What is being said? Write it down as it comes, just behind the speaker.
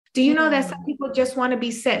Do you know that some people just want to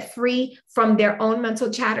be set free from their own mental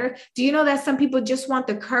chatter? Do you know that some people just want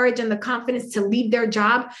the courage and the confidence to leave their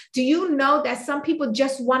job? Do you know that some people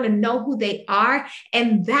just want to know who they are?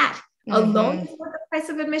 And that alone is worth the price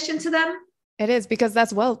of admission to them? It is, because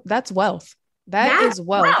that's wealth. That's wealth. That is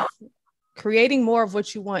wealth. Creating more of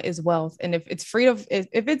what you want is wealth. And if it's freedom,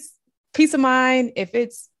 if it's peace of mind, if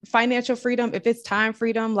it's financial freedom, if it's time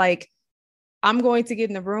freedom, like, I'm going to get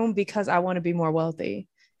in the room because I want to be more wealthy.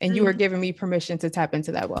 And you are giving me permission to tap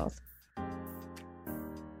into that wealth.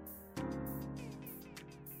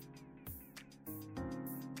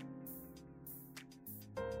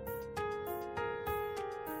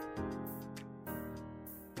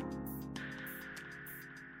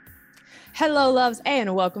 Hello, loves,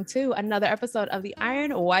 and welcome to another episode of the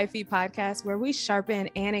Iron Wifey podcast, where we sharpen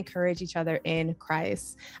and encourage each other in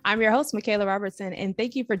Christ. I'm your host, Michaela Robertson, and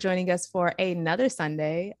thank you for joining us for another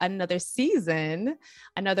Sunday, another season,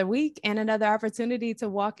 another week, and another opportunity to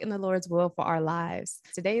walk in the Lord's will for our lives.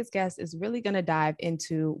 Today's guest is really going to dive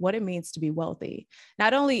into what it means to be wealthy.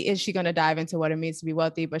 Not only is she going to dive into what it means to be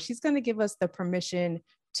wealthy, but she's going to give us the permission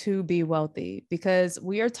to be wealthy, because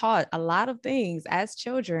we are taught a lot of things as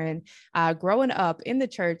children growing up in the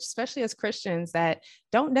church, especially as Christians, that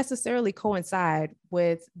don't necessarily coincide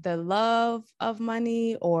with the love of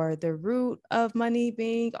money or the root of money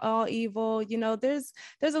being all evil. You know, there's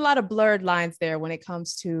a lot of blurred lines there when it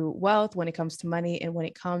comes to wealth, when it comes to money, and when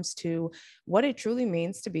it comes to what it truly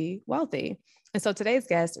means to be wealthy. And so today's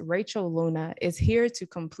guest, Rachel Luna, is here to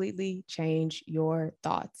completely change your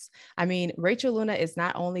thoughts. I mean, Rachel Luna is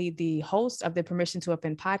not only the host of the Permission to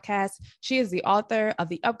Offend podcast, she is the author of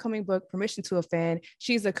the upcoming book, Permission to Offend.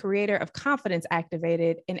 She's a creator of Confidence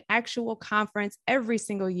Activated, an actual conference every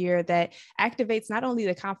single year that activates not only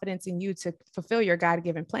the confidence in you to fulfill your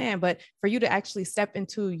God-given plan, but for you to actually step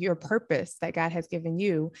into your purpose that God has given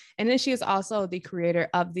you. And then she is also the creator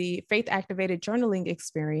of the Faith Activated Journaling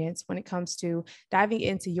Experience when it comes to diving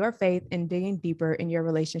into your faith and digging deeper in your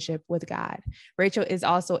relationship with God. Rachel is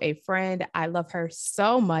also a friend. I love her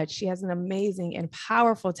so much. She has an amazing and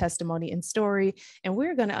powerful testimony and story, and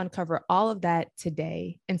we're going to uncover all of that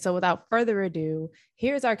today. And so without further ado,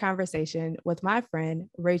 here's our conversation with my friend,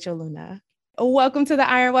 Rachel Luna. Welcome to the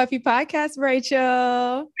Iron Wifey podcast, Rachel.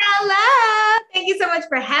 Hello. Thank you so much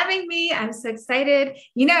for having me. I'm so excited.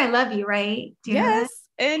 You know, I love you, right? Do you know that?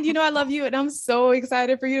 And you know, I love you, and I'm so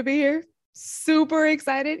excited for you to be here. Super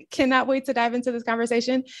excited. Cannot wait to dive into this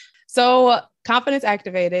conversation. So Confidence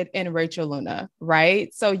Activated and Rachel Luna,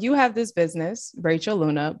 right? So you have this business, Rachel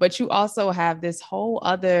Luna, but you also have this whole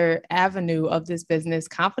other avenue of this business,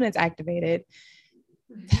 Confidence Activated.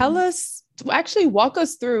 Tell us, actually walk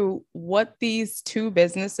us through what these two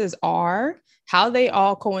businesses are, how they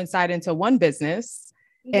all coincide into one business,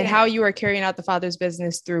 and how you are carrying out the Father's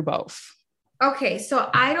business through both. Okay. So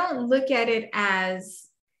I don't look at it as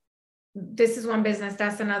this is one business,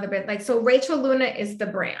 that's another bit. Like, so Rachel Luna is the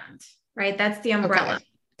brand, right? That's the umbrella. Okay.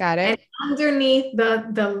 Got it. And underneath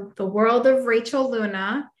the world of Rachel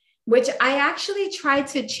Luna, which I actually tried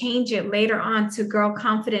to change it later on to Girl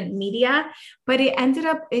Confident Media, but it ended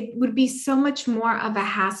up, it would be so much more of a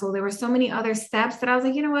hassle. There were so many other steps that I was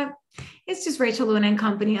like, you know what? It's just Rachel Luna and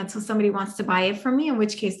Company until somebody wants to buy it from me, in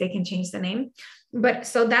which case they can change the name. But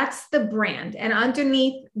so that's the brand. And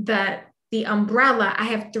underneath the umbrella, I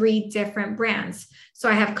have three different brands. So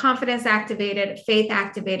I have Confidence Activated, Faith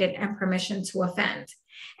Activated, and Permission to Offend.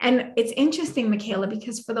 And it's interesting, Michaela,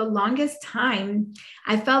 because for the longest time,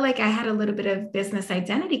 I felt like I had a little bit of business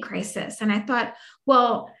identity crisis. And I thought,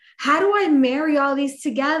 well, how do I marry all these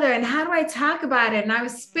together? And how do I talk about it? And I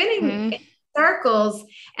was spinning in circles.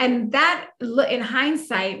 And that, in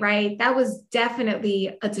hindsight, right, that was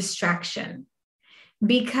definitely a distraction.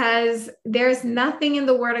 Because there's nothing in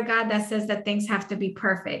the Word of God that says that things have to be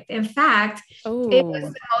perfect. In fact, it was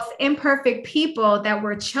the most imperfect people that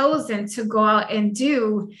were chosen to go out and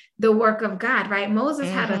do the work of God, right? Moses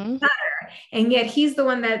had a stutter, and yet he's the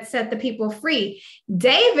one that set the people free.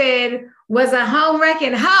 David was a home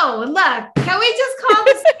wrecking hoe. Look, can we just call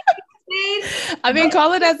this? I mean,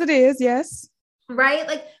 call it as it is. Yes. Right?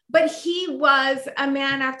 Like, but he was a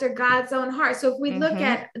man after God's own heart. So if we look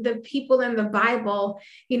at the people in the Bible,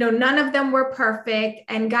 you know, none of them were perfect,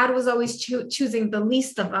 and God was always choosing the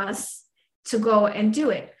least of us to go and do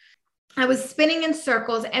it. I was spinning in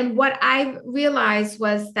circles. And what I realized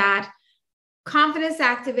was that Confidence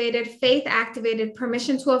Activated, Faith Activated,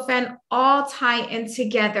 Permission to Offend all tie in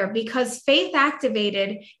together, because Faith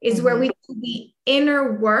Activated is where we do the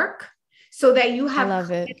inner work, so that you have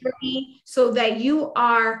clarity, so that you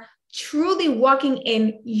are truly walking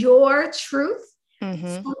in your truth,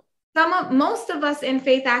 so Most of us in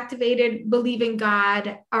Faith Activated believe in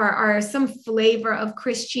God, are some flavor of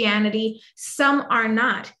Christianity. Some are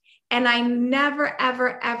not. And I never,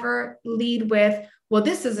 ever, ever lead with, well,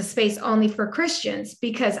 this is a space only for Christians,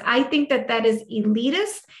 because I think that that is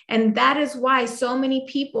elitist. And that is why so many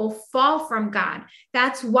people fall from God.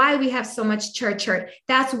 That's why we have so much church hurt.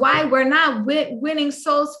 That's why we're not winning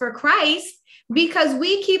souls for Christ, because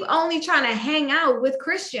we keep only trying to hang out with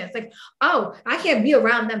Christians. Like, oh, I can't be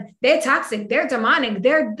around them. They're toxic. They're demonic.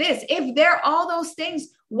 They're this. If they're all those things,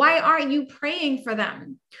 why aren't you praying for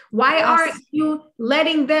them? Why aren't you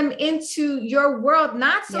letting them into your world?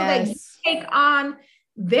 Not so that you take on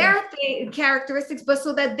their characteristics, but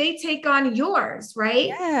so that they take on yours, right?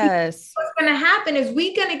 Yes. What's going to happen is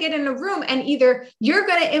we're going to get in a room, and either you're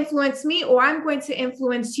going to influence me or I'm going to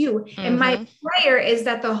influence you. Mm-hmm. And my prayer is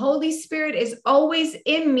that the Holy Spirit is always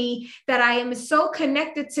in me, that I am so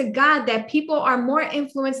connected to God that people are more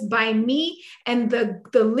influenced by me and the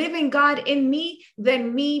living God in me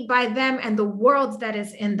than me by them and the world that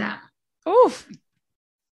is in them. Oof.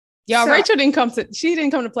 Y'all, so, Rachel didn't come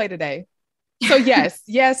to play today. So yes,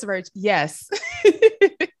 Rach, yes.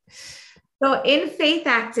 So in Faith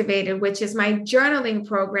Activated, which is my journaling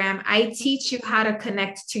program, I teach you how to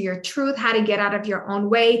connect to your truth, how to get out of your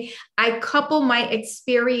own way. I couple my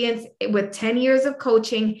experience with 10 years of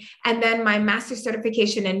coaching and then my master's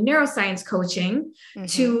certification in neuroscience coaching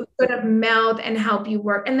to sort of meld and help you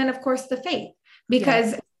work. And then of course the faith,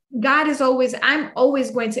 because I'm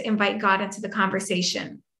always going to invite God into the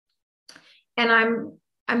conversation. And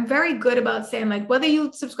I'm very good about saying, like, whether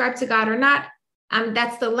you subscribe to God or not,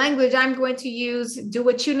 that's the language I'm going to use. Do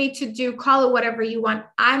what you need to do. Call it whatever you want.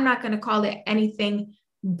 I'm not going to call it anything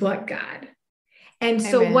but God. And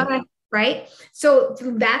so right? So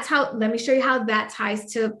that's how, let me show you how that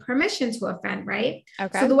ties to permission to offend, right?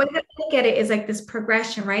 Okay. So the way that I look at it is like this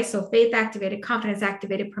progression, right? So faith activated, confidence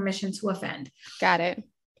activated, permission to offend. Got it.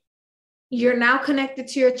 You're now connected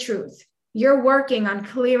to your truth. You're working on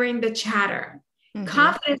clearing the chatter. Mm-hmm.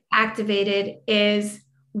 Confidence activated is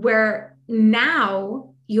where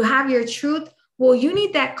now you have your truth. Well, you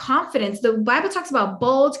need that confidence. The Bible talks about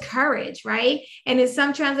bold courage, right? And in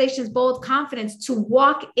some translations, bold confidence to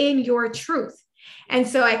walk in your truth. And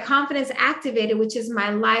so at Confidence Activated, which is my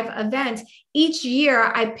live event, each year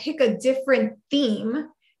I pick a different theme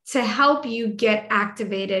to help you get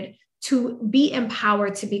activated, to be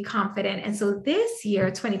empowered, to be confident. And so this year,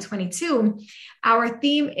 2022, our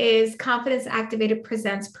theme is Confidence Activated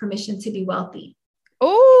presents permission to be wealthy.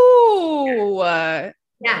 Oh,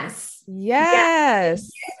 yes. Yes.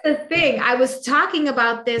 Here's the thing. I was talking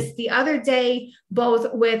about this the other day,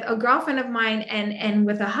 both with a girlfriend of mine and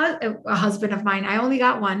with a husband of mine. I only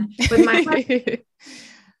got one with my husband.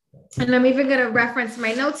 And I'm even going to reference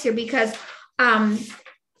my notes here because,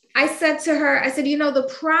 I said to her,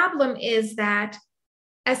 the problem is that,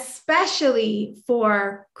 especially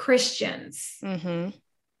for Christians,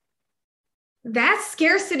 that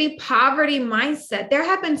scarcity, poverty mindset, there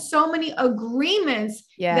have been so many agreements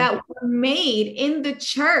that were made in the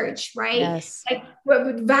church, right? Yes. Like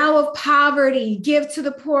vow of poverty, give to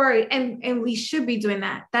the poor. And we should be doing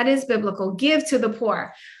that. That is biblical. Give to the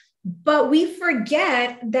poor. But we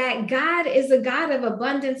forget that God is a God of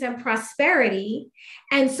abundance and prosperity.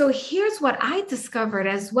 And so here's what I discovered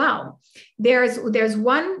as well. There's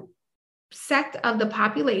one sect of the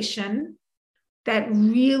population that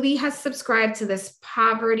really has subscribed to this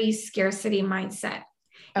poverty scarcity mindset.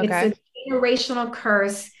 Okay. It's a generational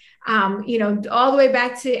curse, all the way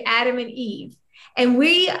back to Adam and Eve. And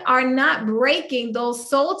we are not breaking those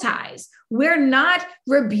soul ties. We're not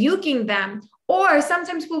rebuking them. Or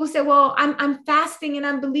sometimes people say, well, I'm fasting and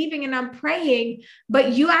I'm believing and I'm praying,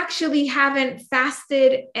 but you actually haven't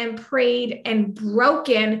fasted and prayed and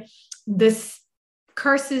broken the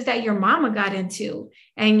curses that your mama got into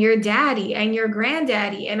and your daddy and your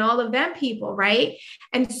granddaddy and all of them people, right?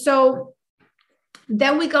 And so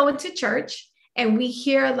then we go into church and we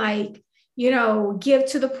hear like, give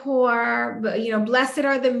to the poor, blessed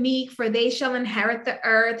are the meek, for they shall inherit the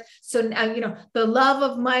earth. So, the love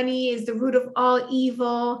of money is the root of all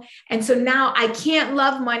evil. And so now I can't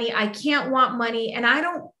love money. I can't want money. And I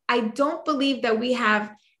don't believe that we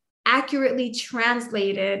have accurately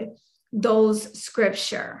translated those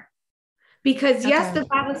scripture. Because yes, the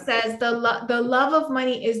Bible says the love of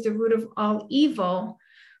money is the root of all evil.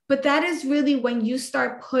 But that is really when you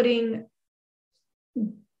start putting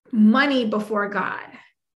money before God,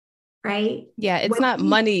 right? Yeah, it's not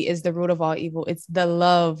money is the root of all evil. It's the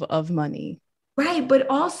love of money. Right. But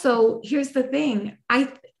also, here's the thing.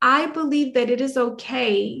 I believe that it is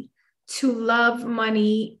okay to love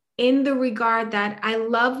money in the regard that I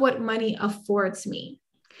love what money affords me.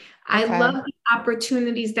 I love the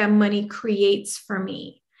opportunities that money creates for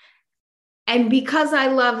me. And because I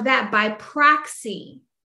love that, by proxy,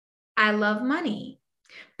 I love money.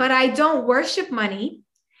 But I don't worship money.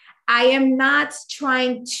 I am not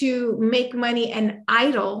trying to make money an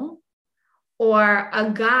idol or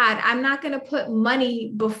a god. I'm not going to put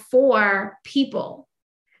money before people.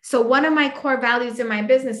 So one of my core values in my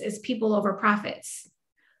business is people over profits.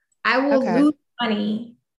 I will lose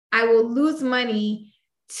money. I will lose money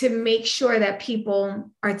to make sure that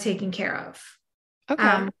people are taken care of.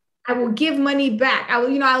 I will give money back.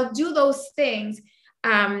 I'll do those things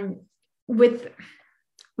with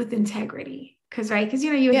integrity. Because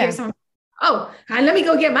you hear someone, let me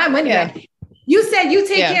go get my money back. You said you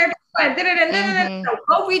take care of it. No,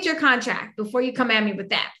 go read your contract before you come at me with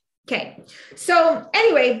that. Okay. So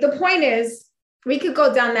anyway, the point is, we could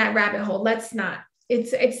go down that rabbit hole. Let's not.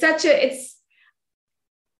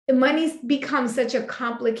 Money's become such a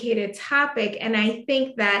complicated topic. And I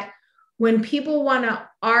think that when people want to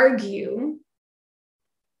argue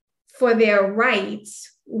for their rights,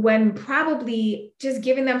 when probably just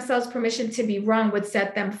giving themselves permission to be wrong would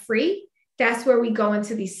set them free, that's where we go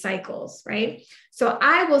into these cycles, right? So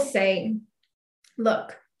I will say,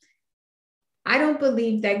 look, I don't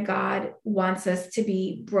believe that God wants us to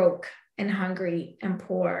be broke and hungry and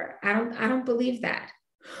poor. I don't believe that.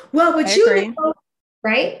 Well, but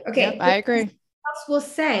right? Okay. Yep, I agree. Else will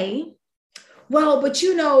say, well, but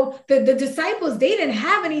the disciples, they didn't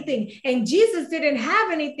have anything, and Jesus didn't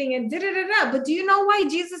have anything, and But do you know why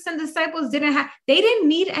Jesus and disciples they didn't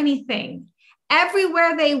need anything.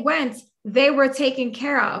 Everywhere they went, they were taken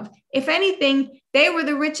care of. If anything, they were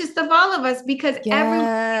the richest of all of us because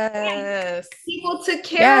people took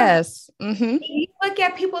care of them. Mm-hmm. You look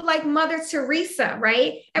at people like Mother Teresa,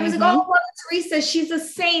 right? Everyone's like, oh, Mother Teresa, she's a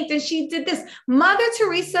saint and she did this. Mother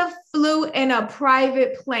Teresa flew in a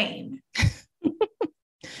private plane.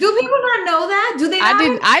 Do people not know that? Do they?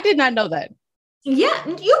 I did not know that. Yeah.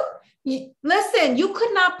 You listen, you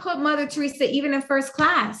could not put Mother Teresa even in first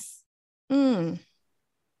class.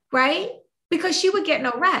 Right? Because she would get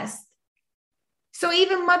no rest. So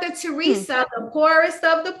even Mother Teresa, the poorest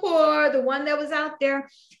of the poor, the one that was out there,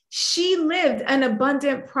 she lived an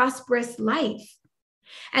abundant, prosperous life.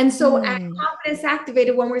 And so at Confidence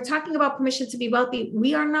Activated, when we're talking about permission to be wealthy,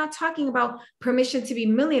 we are not talking about permission to be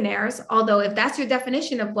millionaires. Although if that's your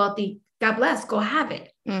definition of wealthy, God bless, go have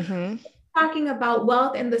it. We're talking about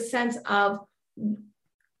wealth in the sense of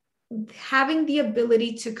having the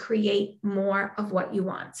ability to create more of what you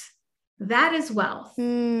want. That is wealth.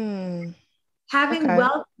 Having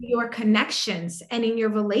wealth in your connections and in your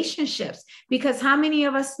relationships, because how many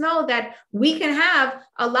of us know that we can have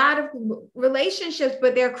a lot of relationships,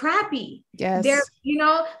 but they're crappy. Yes. They're,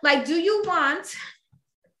 do you want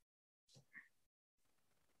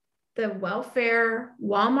the welfare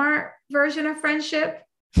Walmart version of friendship,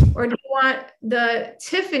 or do you want the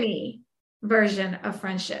Tiffany version of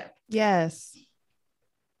friendship? Yes.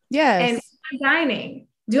 Yes. And dining.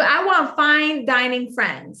 Do I want fine dining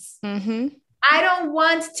friends? I don't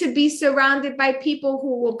want to be surrounded by people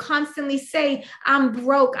who will constantly say, I'm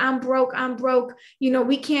broke, I'm broke, I'm broke.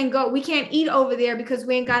 We can't eat over there because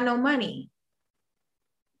we ain't got no money.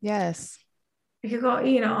 Yes. I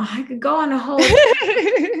could go on a whole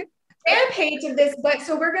rampage of this, but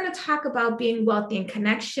so we're going to talk about being wealthy in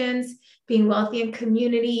connections, being wealthy in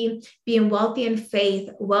community, being wealthy in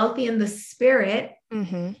faith, wealthy in the spirit,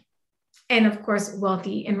 and of course,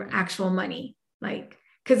 wealthy in actual money.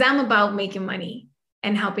 Because I'm about making money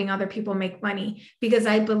and helping other people make money, because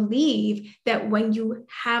I believe that when you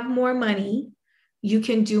have more money, you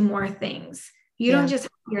can do more things. You don't just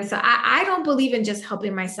help yourself. I don't believe in just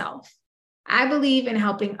helping myself. I believe in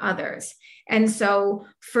helping others. And so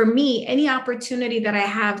for me, any opportunity that I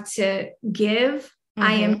have to give,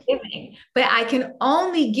 I am giving, but I can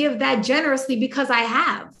only give that generously because I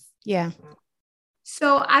have. Yeah.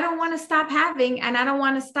 So I don't want to stop having, and I don't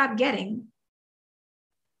want to stop getting.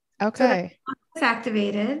 Okay. So it's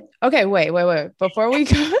activated. Okay. Wait. Before we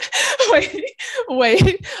go,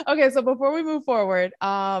 wait. Okay. So before we move forward,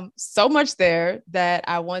 so much there that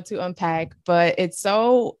I want to unpack, but it's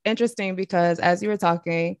so interesting because as you were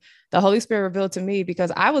talking, the Holy Spirit revealed to me,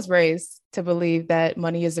 because I was raised to believe that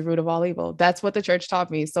money is the root of all evil. That's what the church taught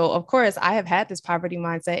me. So of course I have had this poverty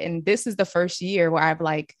mindset, and this is the first year where I've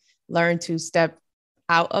learned to step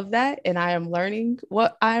out of that. And I am learning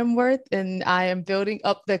what I am worth, and I am building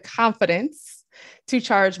up the confidence to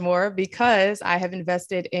charge more because I have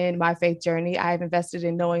invested in my faith journey. I have invested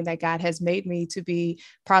in knowing that God has made me to be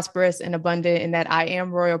prosperous and abundant and that I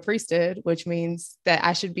am royal priesthood, which means that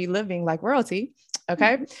I should be living like royalty.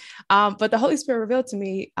 Okay. But the Holy Spirit revealed to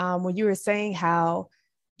me when you were saying how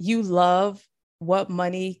you love what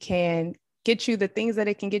money can get you, the things that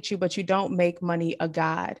it can get you, but you don't make money a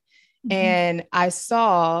God. And I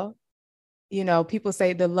saw, people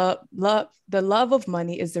say the love of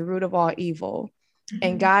money is the root of all evil,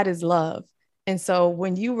 and God is love. And so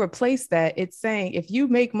when you replace that, it's saying, if you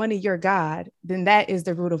make money your God, then that is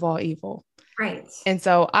the root of all evil. Right. And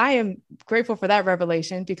so I am grateful for that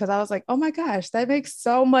revelation, because I was like, oh my gosh, that makes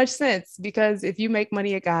so much sense, because if you make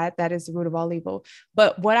money a God, that is the root of all evil.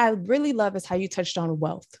 But what I really love is how you touched on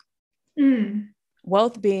wealth.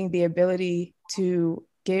 Wealth being the ability to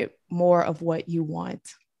get more of what you want.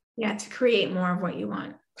 Yeah, to create more of what you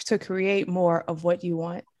want. To create more of what you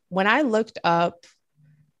want. When I looked up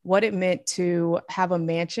what it meant to have a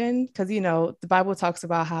mansion, because, the Bible talks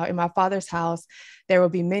about how in my Father's house, there will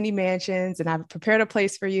be many mansions and I've prepared a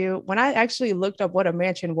place for you. When I actually looked up what a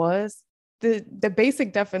mansion was, the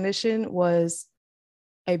basic definition was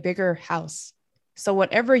a bigger house. So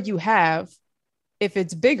whatever you have, if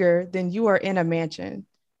it's bigger, then you are in a mansion.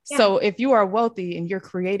 Yeah. So if you are wealthy and you're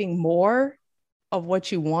creating more of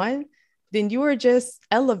what you want, then you are just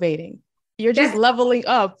elevating. You're just leveling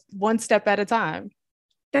up one step at a time.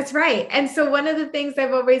 That's right. And so one of the things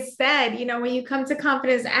I've always said, when you come to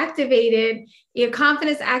Confidence Activated, your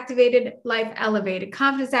confidence activated, life elevated,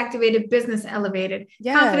 confidence activated, business elevated,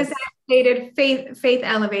 confidence activated, faith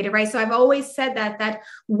elevated, right? So I've always said that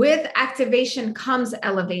with activation comes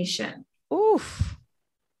elevation. Oof.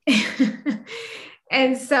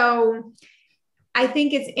 And so I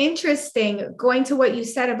think it's interesting going to what you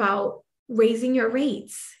said about raising your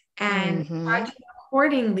rates and charging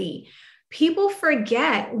accordingly. People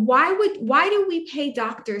forget, why do we pay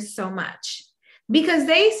doctors so much? Because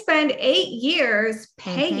they spend 8 years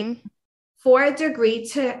paying for a degree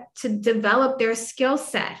to develop their skill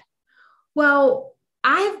set. Well,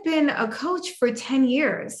 I've been a coach for 10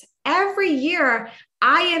 years. Every year,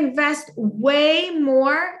 I invest way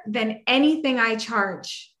more than anything I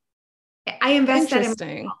charge. I invest that in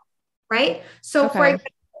myself, right? So for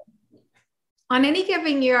example, on any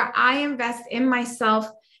given year, I invest in myself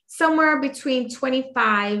somewhere between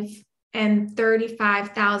 25 and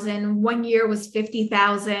 35,000. One year was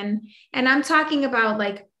 50,000. And I'm talking about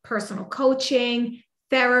like personal coaching,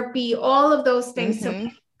 therapy, all of those things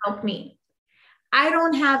to help me. I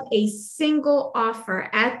don't have a single offer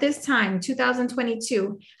at this time,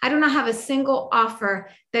 2022. I do not have a single offer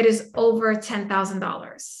that is over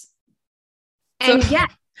 $10,000. And yet,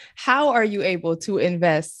 how are you able to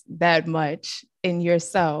invest that much in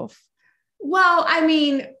yourself? Well, I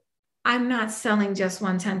mean, I'm not selling just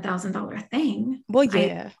one $10,000 thing. Well,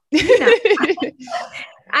 yeah.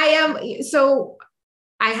 I am. So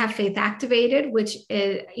I have Faith Activated, which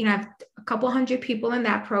is, I have a couple hundred people in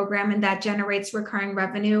that program, and that generates recurring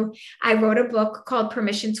revenue. I wrote a book called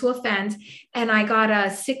Permission to Offend, and I got a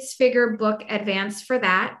 6-figure book advance for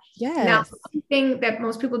that. Yes. Now, one thing that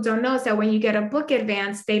most people don't know is that when you get a book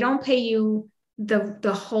advance, they don't pay you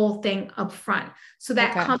the whole thing up front. So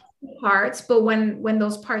that comes in parts, but when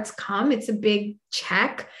those parts come, it's a big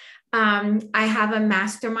check. I have a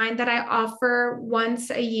mastermind that I offer once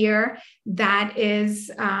a year that is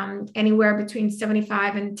anywhere between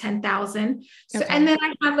 75 and 10,000. So, and then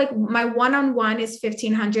I have like my one-on-one is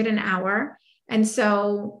 1,500 an hour. And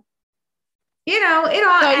so, it all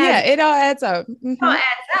adds up. It all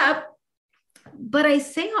adds up. But I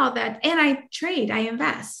say all that, and I trade, I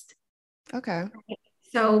invest. Okay.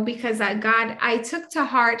 So because I took to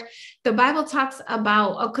heart, the Bible talks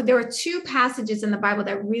about, there were 2 passages in the Bible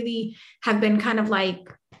that really have been kind of like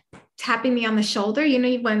tapping me on the shoulder.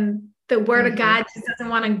 When the word of God just doesn't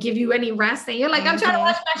want to give you any rest, and you're like, I'm trying to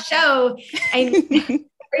watch my show, and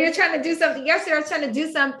or you're trying to do something. Yesterday I was trying to do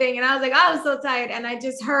something, and I was like, oh, I'm so tired. And I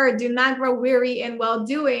just heard, do not grow weary in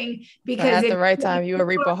well-doing, because at the right time you will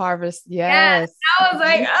reap a harvest. Yes. I was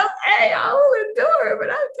like, okay, I will endure, but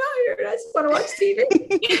I'm tired. I just want to watch TV.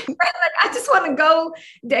 Like, I just want to go.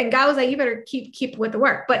 And God was like, you better keep with the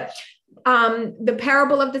work. But the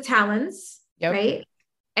parable of the talents, right?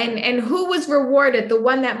 And who was rewarded? The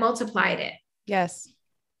one that multiplied it. Yes.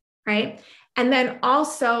 Right. And then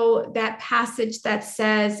also that passage that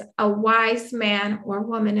says a wise man or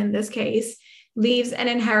woman in this case leaves an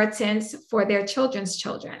inheritance for their children's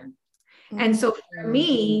children. And so for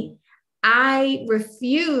me, I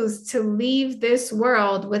refuse to leave this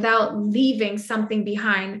world without leaving something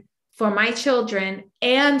behind for my children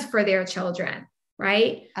and for their children.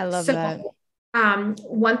 Right. I love that.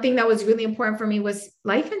 one thing that was really important for me was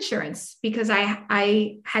life insurance, because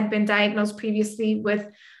I had been diagnosed previously with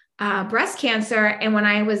breast cancer. And when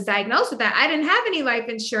I was diagnosed with that, I didn't have any life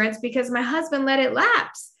insurance because my husband let it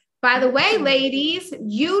lapse. By the way, ladies,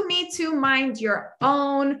 you need to mind your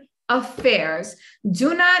own affairs.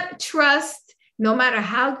 Do not trust, no matter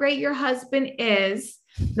how great your husband is,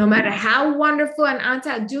 no matter how wonderful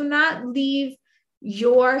and do not leave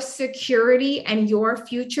your security and your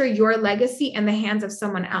future, your legacy in the hands of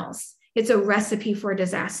someone else. It's a recipe for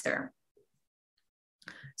disaster.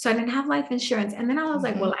 So I didn't have life insurance. And then I was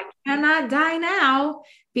like, well, I cannot die now,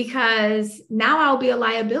 because now I'll be a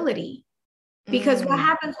liability. Because what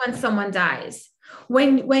happens when someone dies?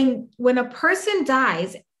 When a person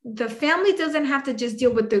dies, the family doesn't have to just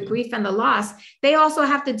deal with the grief and the loss. They also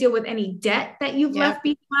have to deal with any debt that you've left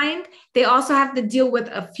behind. They also have to deal with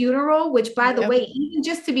a funeral, which, by the way, even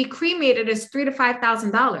just to be cremated is $3,000 to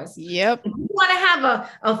 $5,000. Yep. If you want to have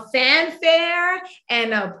a fanfare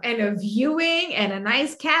and a viewing and a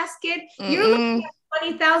nice casket, you're looking at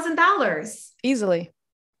 $20,000 easily.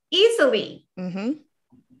 Mm-hmm.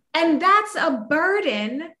 And that's a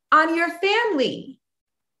burden on your family.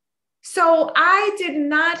 So I did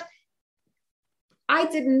not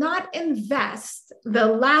invest the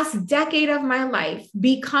last decade of my life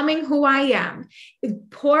becoming who I am,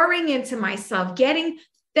 pouring into myself, getting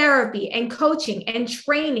therapy and coaching and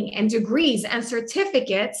training and degrees and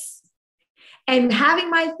certificates, and having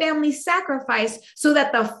my family sacrifice so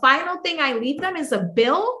that the final thing I leave them is a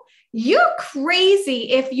bill. You're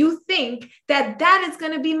crazy if you think that is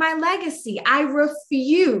going to be my legacy. I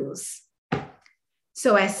refuse.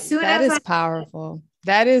 So as soon as that is powerful.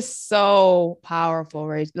 That is so powerful,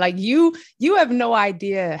 Rachel. Like you have no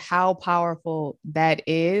idea how powerful that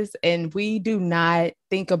is. And we do not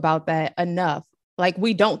think about that enough. Like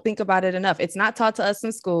we don't think about it enough. It's not taught to us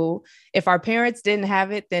in school. If our parents didn't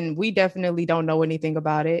have it, then we definitely don't know anything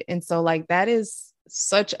about it. And so like, that is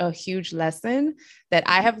such a huge lesson that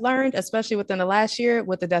I have learned, especially within the last year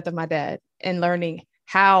with the death of my dad, and learning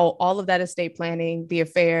how all of that estate planning, the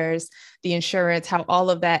affairs, the insurance, how all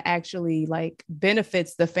of that actually like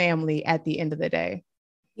benefits the family at the end of the day.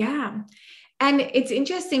 Yeah. And it's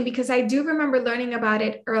interesting because I do remember learning about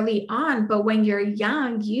it early on, but when you're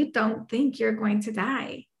young, you don't think you're going to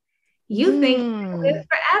die. You think you live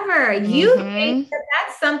forever. You think that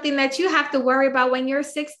that's something that you have to worry about when you're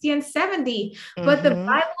 60 and 70. But the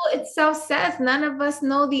Bible itself says none of us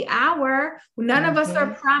know the hour. None of us are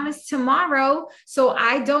promised tomorrow. So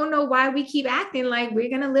I don't know why we keep acting like we're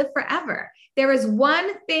going to live forever. There is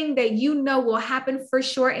one thing that you know will happen for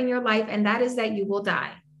sure in your life, and that is that you will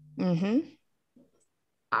die.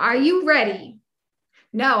 Are you ready?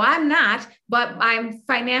 No, I'm not, but I'm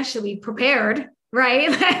financially prepared. Right?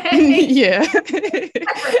 Yeah. So,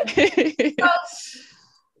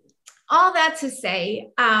 all that to say,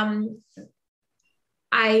 I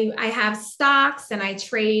have stocks and I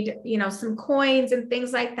trade, some coins and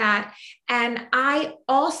things like that. And I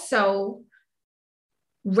also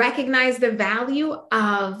recognize the value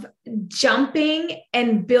of jumping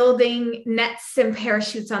and building nets and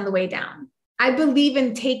parachutes on the way down. I believe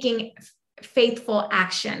in taking faithful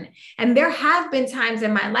action. And there have been times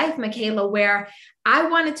in my life, Michaela, where I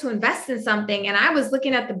wanted to invest in something and I was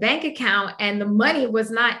looking at the bank account and the money was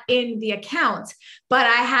not in the account, but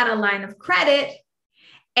I had a line of credit.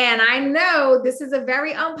 And I know this is a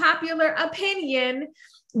very unpopular opinion,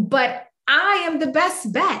 but I am the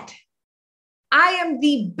best bet. I am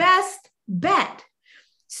the best bet.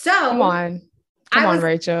 So come on,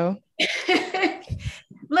 Rachel.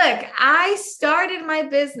 Look, I started my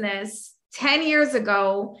business 10 years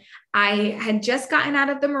ago. I had just gotten out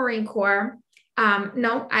of the Marine Corps.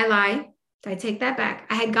 No, I lie. I take that back.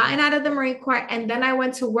 I had gotten out of the Marine Corps and then I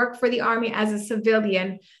went to work for the Army as a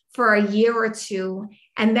civilian for a year or two.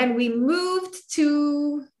 And then we moved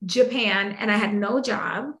to Japan and I had no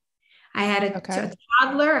job. I had a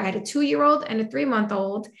toddler, I had a 2-year-old and a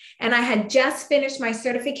 3-month-old. And I had just finished my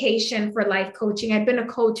certification for life coaching. I'd been a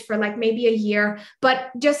coach for like maybe a year,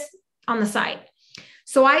 but just on the side.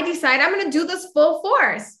 So I decided I'm going to do this full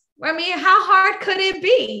force. I mean, how hard could it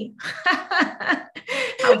be?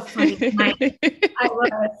 How funny I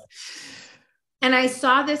was. And I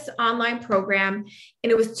saw this online program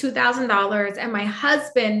and it was $2,000. And my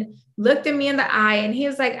husband looked at me in the eye and he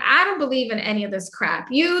was like, I don't believe in any of this crap.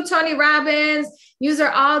 You, Tony Robbins, you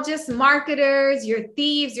are all just marketers. You're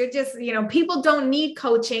thieves. You're just, people don't need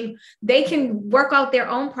coaching. They can work out their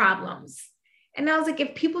own problems. And I was like,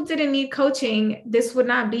 if people didn't need coaching, this would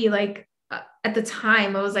not be like, at the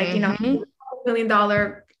time, it was like, $1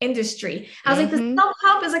 million industry. I was like, the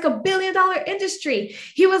self-help is like $1 billion industry.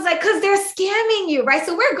 He was like, because they're scamming you, right?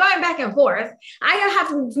 So we're going back and forth. I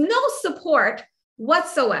have no support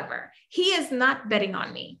whatsoever. He is not betting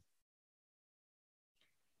on me.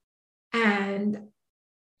 And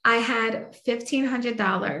I had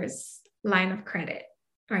 $1,500 line of credit,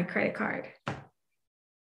 my credit card.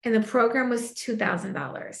 And the program was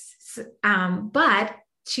 $2,000. But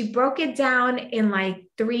she broke it down in like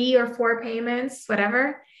 3 or 4 payments,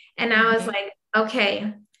 whatever. And I was like,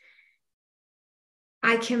 okay,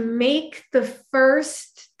 I can make the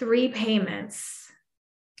first 3 payments,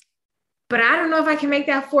 but I don't know if I can make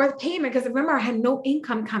that 4th payment, because remember, I had no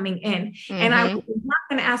income coming in. And I was not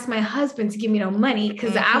going to ask my husband to give me no money,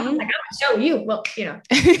 because I was like, I'm going to show you. Well,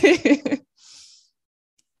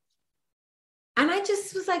 And I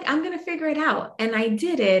just was like, I'm going to figure it out. And I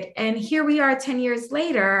did it. And here we are 10 years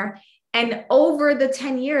later. And over the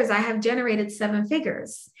 10 years, I have generated 7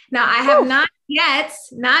 figures. Now, I have not yet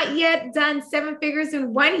done 7 figures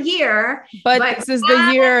in 1 year. But this is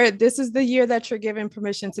the year that you're given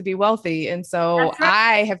permission to be wealthy. And so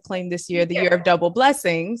I have claimed this year, the year of double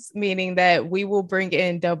blessings, meaning that we will bring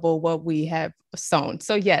in double what we have sown.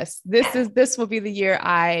 So yes, this will be the year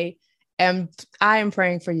I am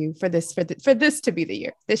praying for you for this to be the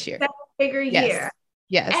year, this year. 7-figure year.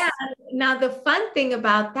 Yes. And now the fun thing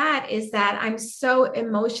about that is that I'm so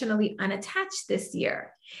emotionally unattached this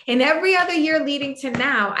year. And every other year leading to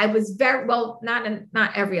now, I was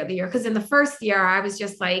not every other year, because in the first year I was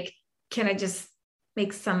just like, can I just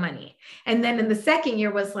make some money? And then in the second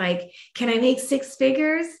year was like, can I make 6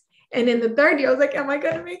 figures? And in the third year, I was like, am I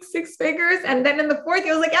going to make 6 figures? And then in the fourth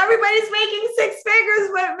year, I was like, everybody's making 6 figures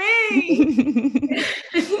but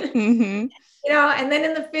me. And then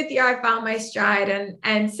in the 5th year, I found my stride.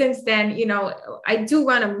 And since then, I do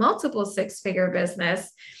run a multiple 6-figure business.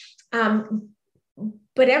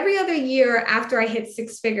 But every other year after I hit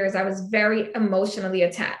 6 figures, I was very emotionally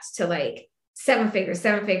attached to like 7 figures.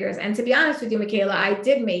 And to be honest with you, Michaela, I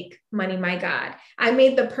did make money, my God. I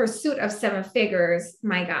made the pursuit of 7 figures,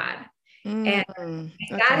 my God. And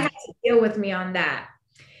God had to deal with me on that.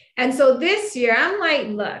 And so this year, I'm like,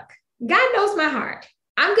 look, God knows my heart.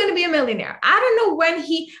 I'm going to be a millionaire. I don't know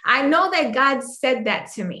I know that God said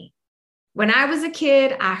that to me. When I was a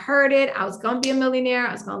kid, I heard it. I was going to be a millionaire.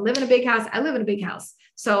 I was going to live in a big house. I live in a big house.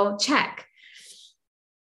 So check.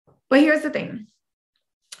 But here's the thing.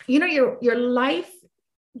 Your life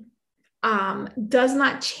does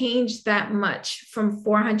not change that much from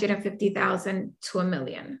 450,000 to $1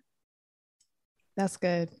 million. That's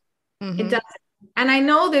good. It doesn't. And I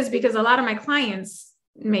know this because a lot of my clients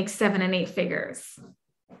make 7 and 8 figures.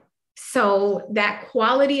 So that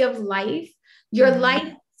quality of life, your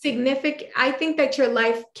life I think that your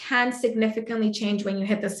life can significantly change when you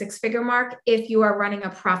hit the 6-figure mark if you are running a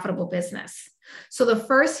profitable business. So the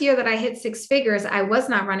first year that I hit 6 figures, I was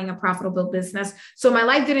not running a profitable business. So my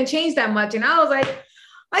life didn't change that much. And I was like,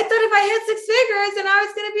 I thought if I hit 6 figures and I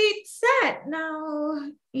was going to be set.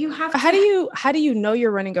 No, you have to. How do you know you're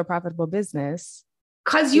running a profitable business?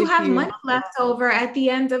 Because you have money left over at the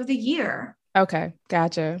end of the year. Okay.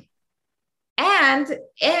 Gotcha.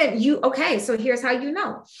 So here's how you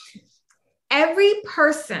know. Every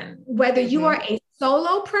person, whether you are a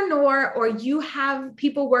solopreneur or you have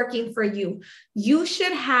people working for you, you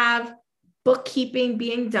should have bookkeeping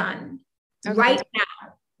being done right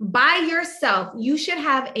now by yourself. You should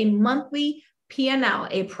have a monthly P&L,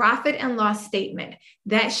 a profit and loss statement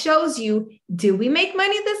that shows you, did we make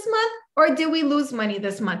money this month or did we lose money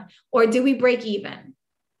this month or did we break even?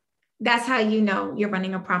 That's how you know you're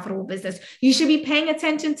running a profitable business. You should be paying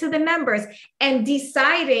attention to the numbers and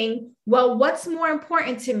deciding, well, what's more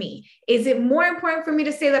important to me? Is it more important for me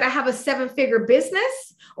to say that I have a 7-figure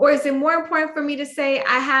business? Or is it more important for me to say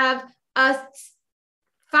I have a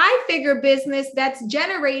 5-figure business that's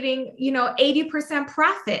generating, 80%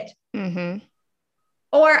 profit?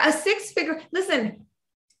 Or a 6-figure, listen,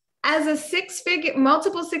 as a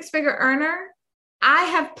multiple 6-figure earner, I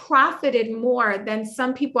have profited more than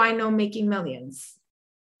some people I know making millions.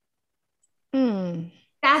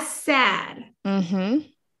 That's sad.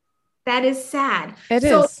 That is sad. It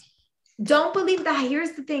is. Don't believe that.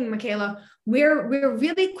 Here's the thing, Michaela. We're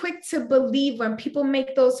really quick to believe when people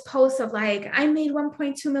make those posts of like, I made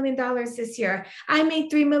 $1.2 million this year. I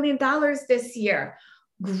made $3 million this year.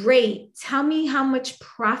 Great. Tell me, how much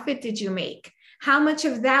profit did you make? How much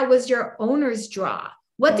of that was your owner's draw?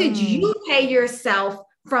 What did you pay yourself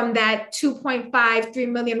from that 2.5, 3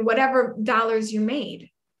 million, whatever dollars you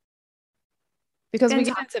made? Because we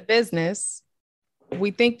get into business,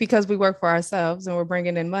 we think because we work for ourselves and we're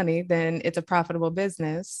bringing in money, then it's a profitable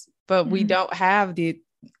business, but we don't have the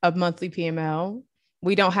a monthly PML.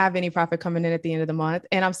 We don't have any profit coming in at the end of the month.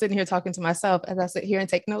 And I'm sitting here talking to myself as I sit here and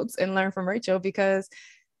take notes and learn from Rachel, because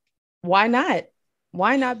why not?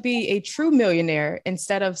 Why not be a true millionaire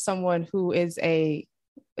instead of someone who is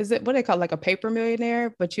is it what they call like a paper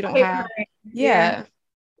millionaire, but you don't have, yeah.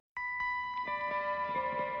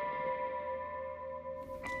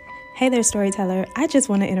 Hey there, storyteller. I just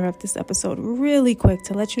want to interrupt this episode really quick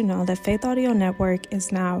to let you know that Faith Audio Network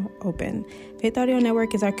is now open. Faith Audio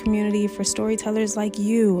Network is our community for storytellers like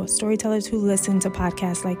you, storytellers who listen to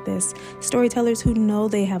podcasts like this, storytellers who know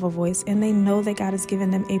they have a voice and they know that God has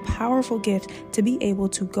given them a powerful gift to be able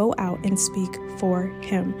to go out and speak for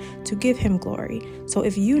Him, to give Him glory. So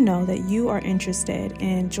if you know that you are interested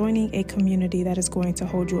in joining a community that is going to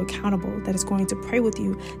hold you accountable, that is going to pray with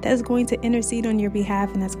you, that is going to intercede on your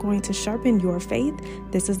behalf, and that's going to sharpen your faith,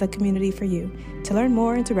 this is the community for you. To learn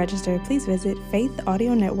more and to register, please visit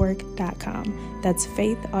faithaudionetwork.com. That's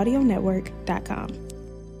faithaudionetwork.com.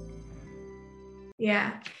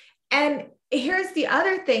 Yeah. And here's the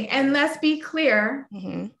other thing, and let's be clear,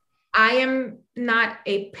 I am not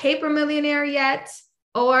a paper millionaire yet,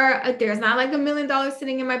 or there's not like $1 million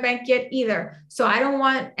sitting in my bank yet either. So I don't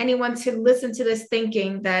want anyone to listen to this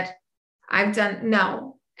thinking that I've done,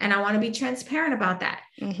 no. And I want to be transparent about that.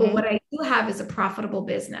 But what I do have is a profitable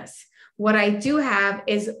business. What I do have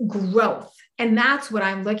is growth. And that's what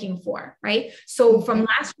I'm looking for, right? So from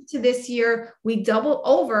last year to this year, we doubled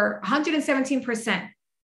over 117%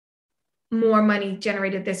 more money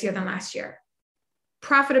generated this year than last year.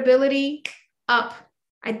 Profitability up,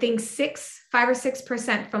 I think 5 or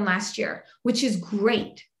 6% from last year, which is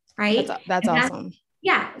great, right? That's awesome.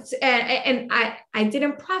 Yeah. And I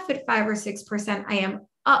didn't profit 5 or 6%. I am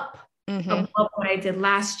up above what I did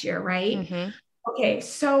last year, right? Okay.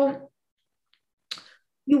 So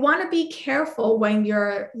you want to be careful when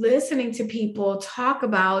you're listening to people talk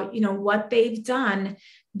about, what they've done,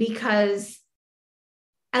 because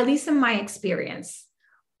at least in my experience,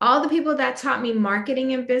 all the people that taught me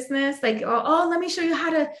marketing and business, like, oh, let me show you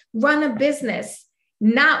how to run a business.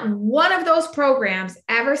 Not one of those programs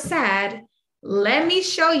ever said, let me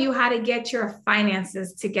show you how to get your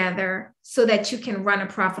finances together so that you can run a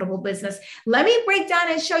profitable business. Let me break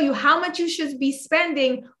down and show you how much you should be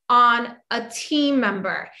spending on a team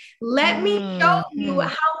member. Let me show you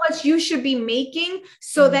how much you should be making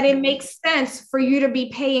so that it makes sense for you to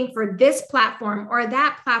be paying for this platform or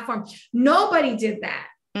that platform. Nobody did that.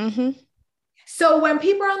 So when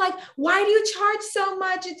people are like, why do you charge so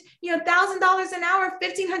much? It's, $1,000 an hour,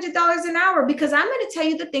 $1,500 an hour, because I'm going to tell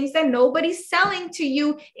you the things that nobody's selling to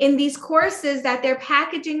you in these courses that they're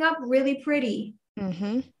packaging up really pretty.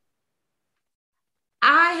 I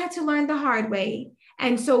had to learn the hard way.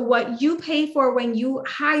 And so what you pay for when you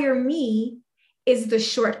hire me is the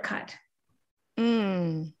shortcut.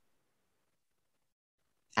 I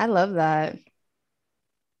love that.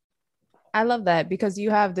 I love that, because you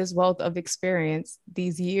have this wealth of experience,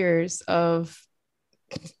 these years of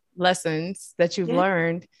lessons that you've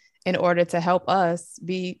learned in order to help us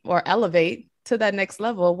be or elevate to that next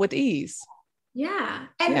level with ease. Yeah.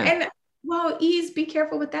 And well, ease, be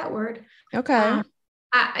careful with that word. Okay.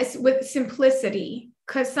 With simplicity,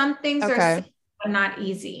 because some things are simple, but not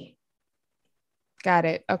easy. Got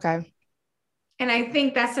it. Okay. And I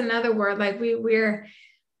think that's another word. Like we're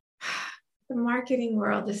the marketing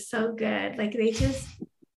world is so good. Like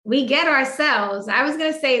we get ourselves. I was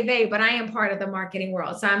going to say they, but I am part of the marketing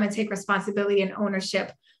world. So I'm going to take responsibility and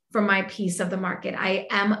ownership for my piece of the market. I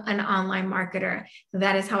am an online marketer.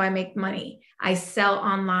 That is how I make money. I sell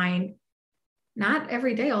online, not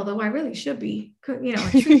every day, although I really should be, all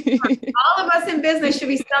of us in business should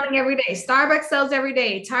be selling every day. Starbucks sells every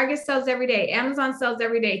day. Target sells every day. Amazon sells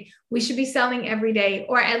every day. We should be selling every day,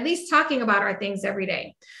 or at least talking about our things every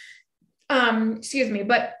day.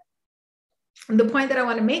 But the point that I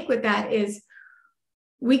want to make with that is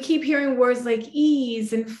we keep hearing words like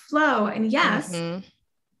ease and flow. And yes,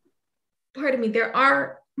 pardon me, there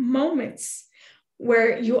are moments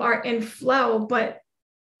where you are in flow, but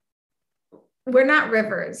we're not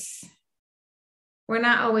rivers. We're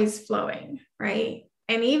not always flowing, right?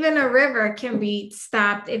 And even a river can be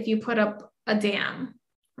stopped if you put up a dam,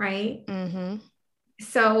 right?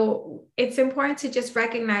 So it's important to just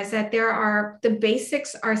recognize that the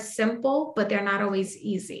basics are simple, but they're not always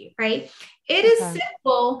easy, right? It is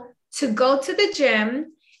simple to go to the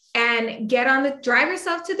gym and drive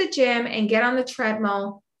yourself to the gym and get on the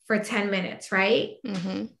treadmill for 10 minutes, right?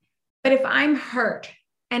 But if I'm hurt,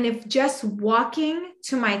 and if just walking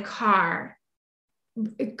to my car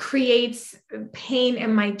creates pain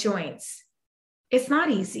in my joints, it's not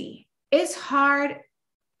easy. It's hard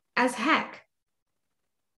as heck.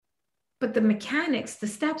 but the mechanics, the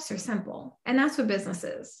steps are simple. And that's what business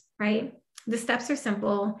is, right? The steps are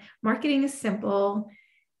simple. Marketing is simple,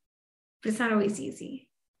 but it's not always easy.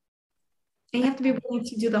 And you have to be willing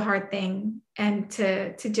to do the hard thing and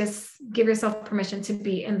to just give yourself permission to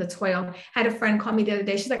be in the toil. I had a friend call me the other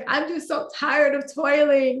day. She's like, I'm just so tired of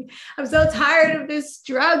toiling. I'm so tired of this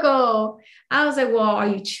struggle. I was like, well, are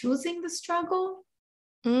you choosing the struggle?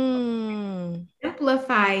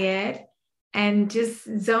 Simplify it and just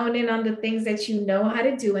zone in on the things that you know how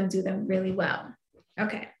to do and do them really well.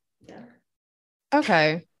 Okay. Done.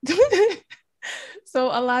 Okay. So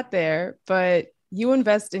a lot there, but you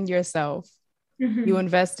invest in yourself. Mm-hmm. You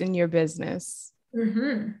invest in your business,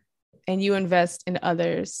 and you invest in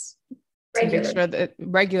others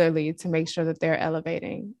regularly to make sure that they're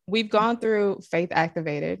elevating. We've gone through Faith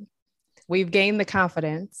Activated. We've gained the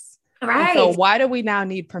confidence. Right. So why do we now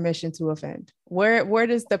need permission to offend? Where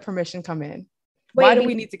does the permission come in? Why do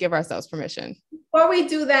we need to give ourselves permission? Before we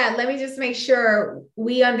do that, let me just make sure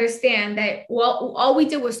we understand that, well, all we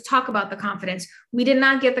did was talk about the confidence. We did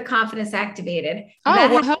not get the confidence activated.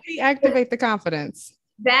 Help me activate the confidence.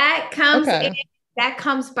 That comes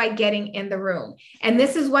by getting in the room. And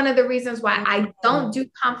this is one of the reasons why I don't do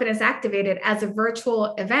confidence activated as a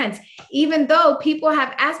virtual event, even though people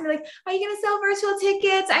have asked me like, are you going to sell virtual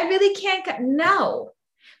tickets? I really can't. No.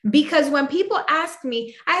 Because when people ask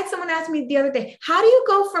me, I had someone ask me the other day, how do you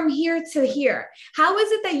go from here to here? How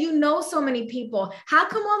is it that you know so many people? How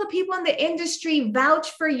come all the people in the industry vouch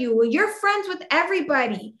for you? Well, you're friends with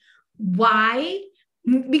everybody. Why?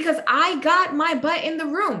 Because I got my butt in the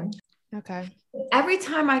room. Okay. Every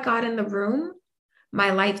time I got in the room, my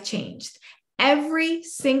life changed. Every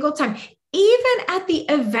single time. Even at the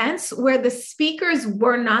events where the speakers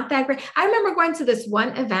were not that great. I remember going to this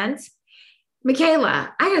one event.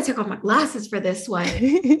 Michaela, I gotta take off my glasses for this one.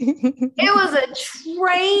 It was a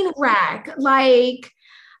train wreck. Like,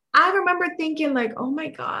 I remember thinking like, oh my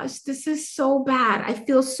gosh, this is so bad. I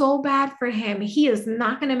feel so bad for him. He is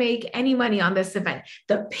not going to make any money on this event.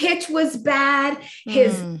 The pitch was bad.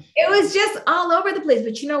 It was just all over the place.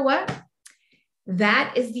 But you know what?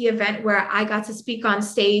 That is the event where I got to speak on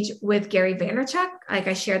stage with Gary Vaynerchuk. Like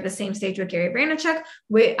I shared the same stage with Gary Vaynerchuk,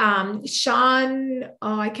 with Sean.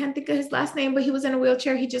 Oh, I can't think of his last name, but he was in a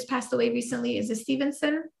wheelchair. He just passed away recently. Is it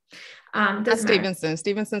Stevenson? Stevenson.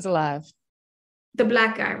 Stevenson's alive. The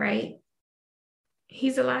black guy, right?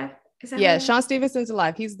 He's alive. Is that yeah, right? Sean Stevenson's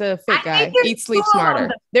alive. He's the fit guy. Eat, sleep, smarter.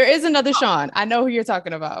 There is another Sean. I know who you're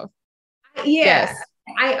talking about. Yeah.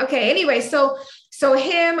 Yes. Okay. Anyway, so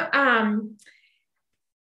him,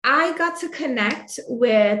 I got to connect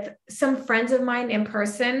with some friends of mine in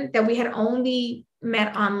person that we had only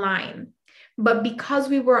met online. But because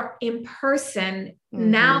we were in person,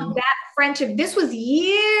 now that friendship, this was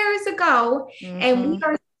years ago, and we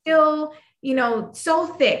are still, so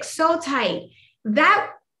thick, so tight. That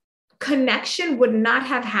connection would not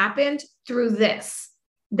have happened through this.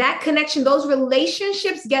 That connection, those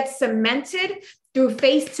relationships get cemented through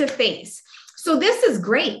face-to-face. So this is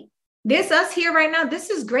great. Us here right now, this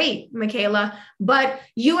is great, Michaela, but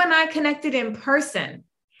you and I connected in person.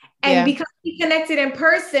 And because we connected in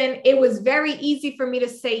person, it was very easy for me to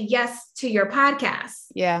say yes to your podcast.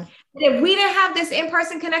 Yeah. If we didn't have this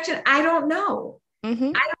in-person connection, I don't know. I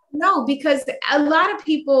don't know, because a lot of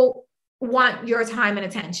people want your time and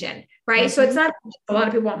attention, right? So it's not a lot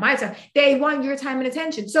of people want my time. They want your time and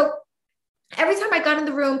attention. So every time I got in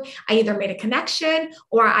the room, I either made a connection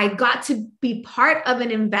or I got to be part of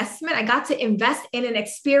an investment. I got to invest in an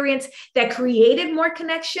experience that created more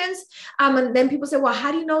connections. And then people say, well,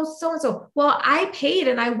 how do you know so-and-so? Well, I paid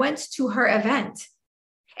and I went to her event.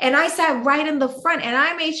 And I sat right in the front and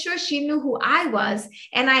I made sure she knew who I was.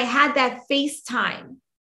 And I had that FaceTime.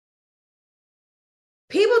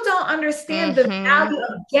 People don't understand the value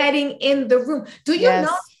of getting in the room. Do you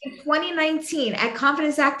know in 2019 at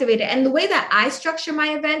Confidence Activated, and the way that I structure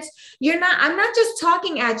my events, I'm not just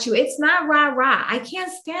talking at you. It's not rah-rah. I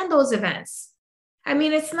can't stand those events. I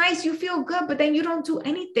mean, it's nice. You feel good, but then you don't do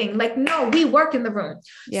anything. Like, no, we work in the room.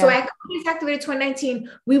 Yeah. So at Confidence Activated 2019,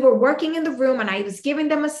 we were working in the room and I was giving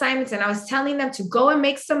them assignments and I was telling them to go and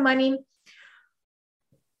make some money.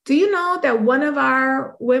 Do you know that one of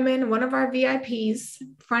our women, one of our VIPs,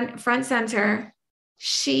 front center,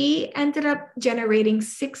 she ended up generating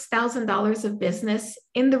 $6,000 of business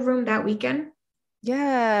in the room that weekend?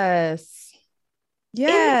 Yes.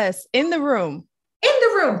 In the room.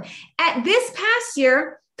 At this past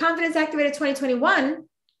year, Confidence Activated 2021,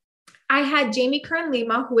 I had Jamie Kern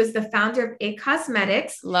Lima, who is the founder of It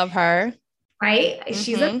Cosmetics. Love her. Right?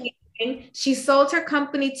 She's amazing. She sold her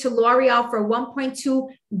company to L'Oreal for $1.2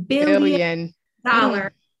 billion.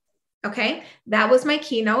 Okay. That was my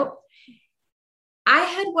keynote. I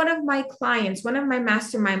had one of my clients, one of my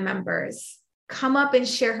mastermind members, come up and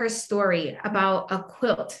share her story about a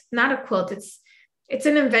quilt, not a quilt. It's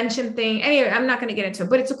an invention thing. Anyway, I'm not going to get into it,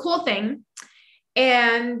 but it's a cool thing.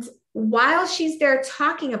 And while she's there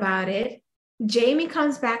talking about it, Jamie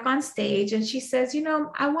comes back on stage and she says,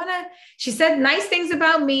 she said nice things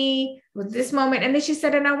about me with this moment. And then she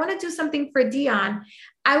said, and I want to do something for Dion.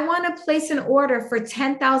 I want to place an order for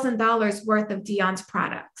 $10,000 worth of Dion's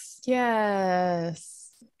products.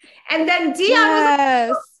 Yes. And then Dion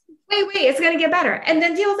was like, wait, it's going to get better. And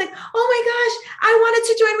then Dion was like, oh my gosh, I wanted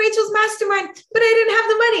to join Rachel's mastermind, but I didn't have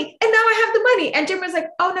the money. And now I have the money. And Jim was like,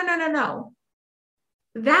 oh, no.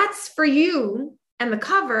 That's for you and the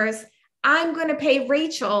covers. I'm going to pay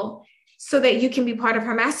Rachel so that you can be part of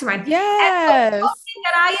her mastermind. Yes. And the person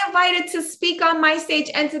that I invited to speak on my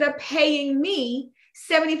stage ended up paying me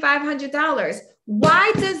 $7,500.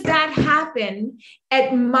 Why does that happen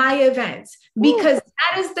at my events? Because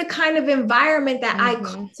that is the kind of environment that I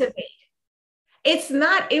cultivate. It's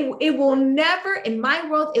not, it will never, in my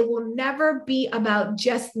world, it will never be about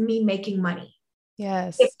just me making money.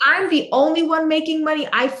 Yes. If I'm the only one making money,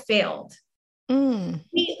 I failed.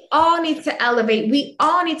 We all need to elevate. We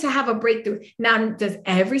all need to have a breakthrough. Now, does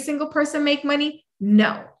every single person make money?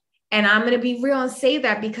 No. And I'm going to be real and say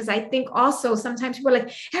that because I think also sometimes people are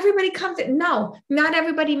like, everybody comes in. No, not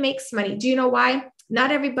everybody makes money. Do you know why?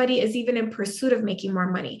 Not everybody is even in pursuit of making more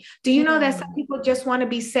money. Do you know that some people just want to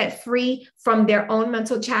be set free from their own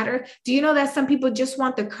mental chatter? Do you know that some people just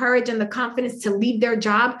want the courage and the confidence to leave their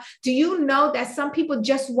job? Do you know that some people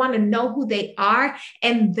just want to know who they are?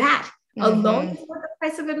 And that alone is worth the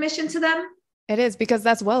price of admission to them? It is, because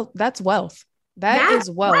that's wealth. That's wealth. That is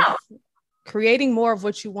wealth. Creating more of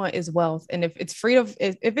what you want is wealth. And if it's freedom,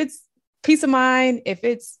 if it's peace of mind, if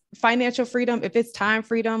it's financial freedom, if it's time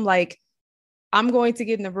freedom, like, I'm going to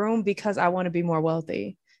get in the room because I want to be more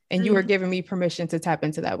wealthy. And you are giving me permission to tap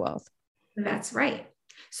into that wealth. That's right.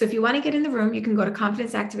 So if you want to get in the room, you can go to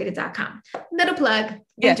confidenceactivated.com. Little plug.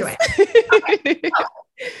 Enjoy. Okay. So,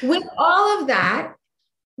 with all of that,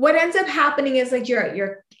 what ends up happening is like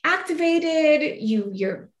you're activated,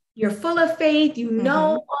 you're full of faith, you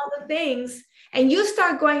know all the things, and you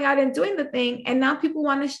start going out and doing the thing. And now people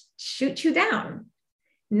want to shoot you down.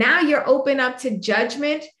 Now you're open up to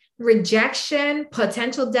judgment, rejection,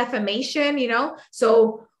 potential defamation,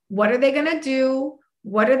 So what are they going to do?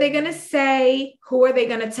 What are they going to say? Who are they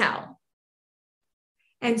going to tell?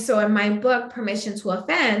 And so in my book, Permission to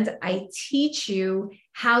Offend, I teach you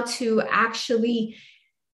how to actually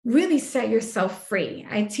really set yourself free.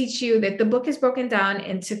 I teach you that the book is broken down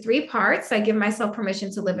into 3 parts. I give myself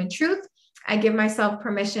permission to live in truth. I give myself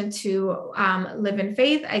permission to live in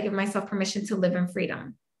faith. I give myself permission to live in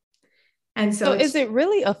freedom. And so is it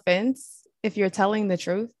really offense if you're telling the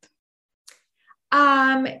truth?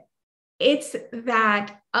 It's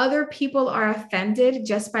that other people are offended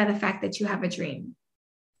just by the fact that you have a dream.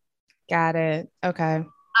 Got it. Okay.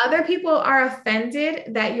 Other people are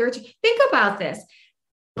offended that think about this.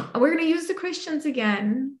 We're going to use the Christians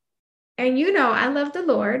again. And I love the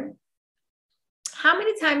Lord. How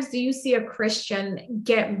many times do you see a Christian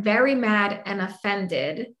get very mad and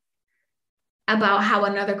offended about how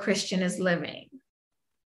another Christian is living?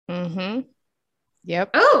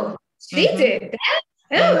 Yep. Oh, she did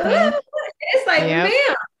that. It's like, ma'am,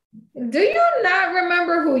 do you not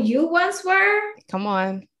remember who you once were? Come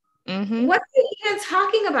on. What are you even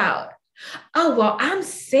talking about? Oh, well, I'm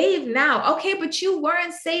saved now. Okay, but you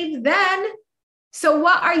weren't saved then. So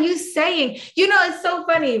what are you saying? It's so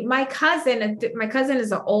funny. My cousin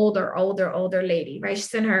is an older lady, right?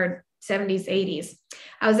 She's in her 70s, 80s.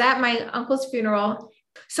 I was at my uncle's funeral.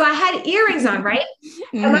 So I had earrings on, right?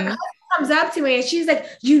 And my cousin comes up to me and she's like,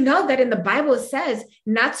 that in the Bible it says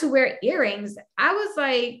not to wear earrings. I was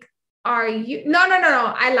like, are you? No.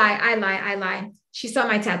 I lie. She saw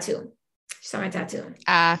my tattoo.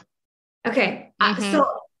 Okay.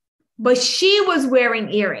 But she was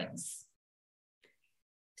wearing earrings.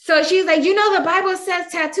 So she's like, the Bible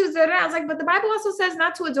says tattoos. I was like, but the Bible also says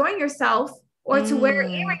not to adorn yourself or to wear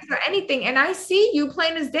earrings or anything. And I see you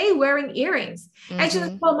plain as day wearing earrings. And she's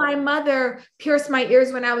like, well, my mother pierced my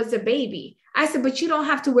ears when I was a baby. I said, but you don't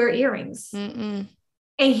have to wear earrings. And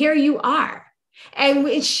here you are.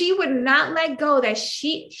 And she would not let go that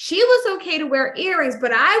she was okay to wear earrings,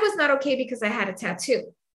 but I was not okay because I had a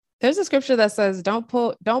tattoo. There's a scripture that says, don't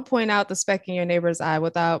point out the speck in your neighbor's eye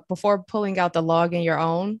before pulling out the log in your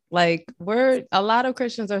own. Like a lot of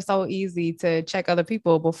Christians are so easy to check other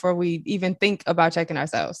people before we even think about checking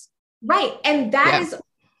ourselves. Right. And that is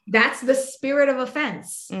That's the spirit of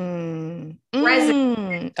offense. Okay.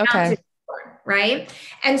 Right.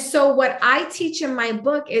 And so what I teach in my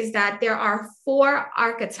book is that there are 4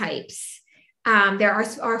 archetypes. There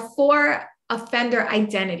are 4 offender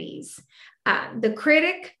identities. The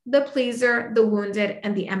critic, the pleaser, the wounded,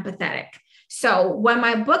 and the empathetic. So when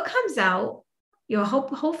my book comes out,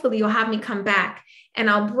 hopefully you'll have me come back and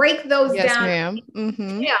I'll break those down. Ma'am.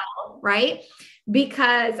 Mm-hmm. Right.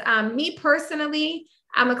 Because me personally,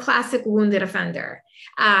 I'm a classic wounded offender.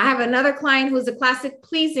 I have another client who's a classic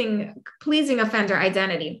pleasing offender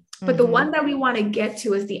identity. But the one that we want to get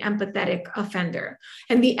to is the empathetic offender.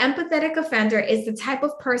 And the empathetic offender is the type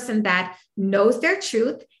of person that knows their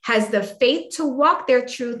truth, has the faith to walk their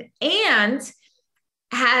truth, and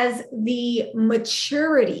has the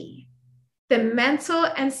maturity, the mental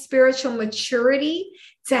and spiritual maturity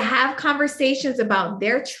to have conversations about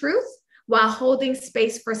their truth while holding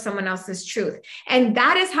space for someone else's truth. And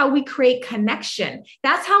that is how we create connection.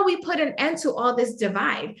 That's how we put an end to all this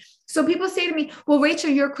divide. So people say to me, well, Rachel,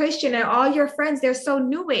 you're Christian and all your friends, they're so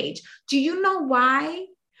new age. Do you know why?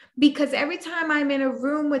 Because every time I'm in a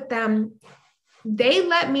room with them, they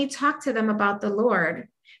let me talk to them about the Lord,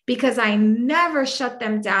 because I never shut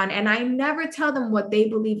them down and I never tell them what they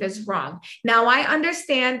believe is wrong. Now, I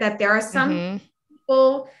understand that there are some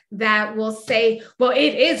people that will say, well,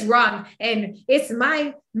 it is wrong and it's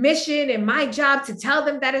my mission and my job to tell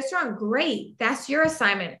them that it's wrong. Great. That's your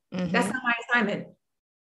assignment. That's not my assignment.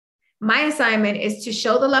 My assignment is to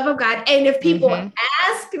show the love of God. And if people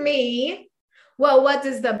ask me, well, what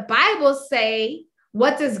does the Bible say?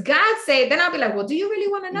 What does God say? Then I'll be like, well, do you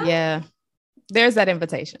really want to know? Yeah. There's that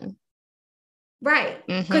invitation. Right.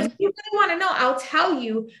 Because if you really want to know, I'll tell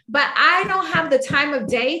you, but I don't have the time of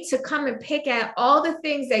day to come and pick at all the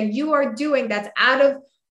things that you are doing that's out of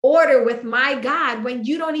order with my God when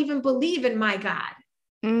you don't even believe in my God.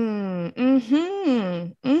 Yes.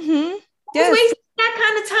 Wasting that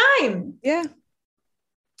kind of time. Yeah.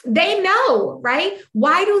 They know, right?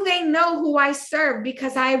 Why do they know who I serve?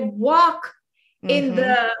 Because I walk in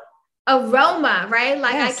the aroma, right?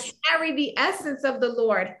 Like I carry the essence of the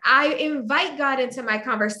Lord. I invite God into my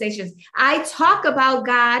conversations. I talk about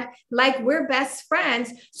God like we're best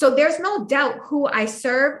friends. So there's no doubt who I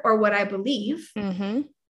serve or what I believe.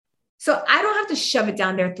 So I don't have to shove it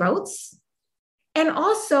down their throats. And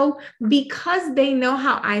also because they know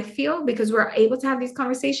how I feel, because we're able to have these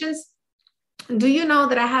conversations. Do you know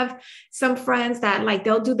that I have some friends that like,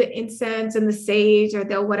 they'll do the incense and the sage or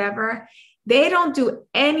they'll whatever. They don't do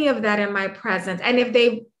any of that in my presence. And if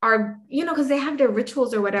they are, because they have their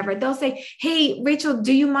rituals or whatever, they'll say, hey, Rachel,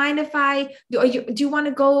 do you mind if do you want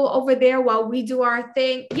to go over there while we do our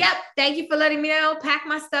thing? Yep. Thank you for letting me know. Pack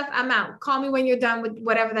my stuff. I'm out. Call me when you're done with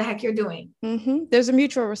whatever the heck you're doing. There's a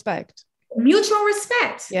mutual respect. Mutual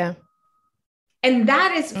respect. Yeah. And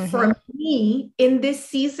that is for me in this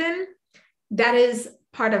season, that is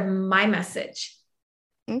part of my message.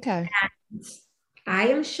 Okay. And I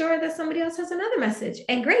am sure that somebody else has another message,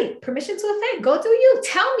 and great, permission to offend. Go do you.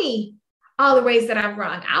 Tell me all the ways that I'm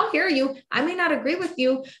wrong. I'll hear you. I may not agree with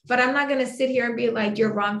you, but I'm not going to sit here and be like,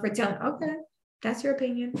 you're wrong for telling. Okay, that's your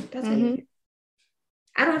opinion. That's what you do.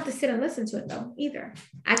 I don't have to sit and listen to it though, either.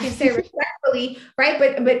 I can say respectfully, right?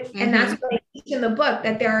 But and that's what I teach in the book,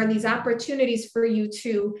 that there are these opportunities for you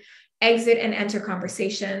to exit and enter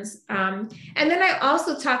conversations. And then I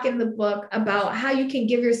also talk in the book about how you can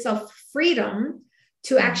give yourself freedom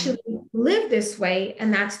to actually live this way.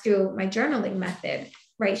 And that's through my journaling method,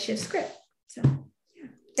 Right Shift Script. So, yeah.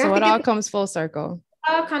 So it all comes full circle.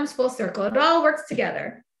 It all comes full circle. It all works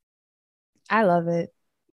together. I love it.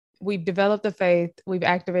 We've developed the faith. We've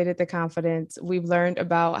activated the confidence. We've learned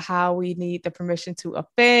about how we need the permission to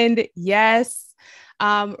offend. Yes.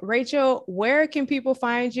 Rachel, where can people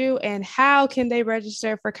find you and how can they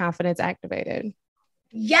register for Confidence Activated?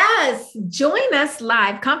 Yes, join us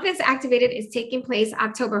live. Confidence Activated is taking place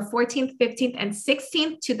October 14th, 15th, and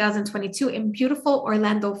 16th, 2022 in beautiful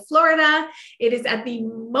Orlando, Florida. It is at the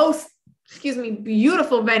most,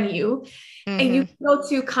 beautiful venue. And you can go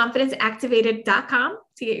to confidenceactivated.com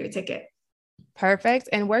to get your ticket. Perfect.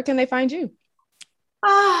 And where can they find you?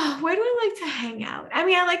 Where do I like to hang out? I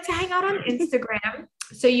mean, I like to hang out on Instagram.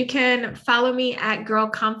 So you can follow me at Girl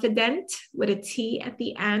Confident with a T at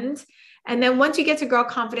the end. And then once you get to Girl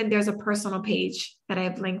Confident, there's a personal page that I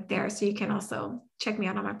have linked there. So you can also check me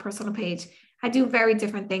out on my personal page. I do very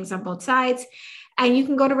different things on both sides. And you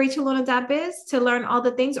can go to rachelluna.biz to learn all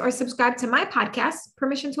the things or subscribe to my podcast,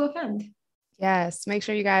 Permission to Offend. Yes, make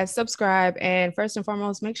sure you guys subscribe. And first and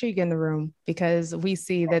foremost, make sure you get in the room because we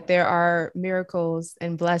see that there are miracles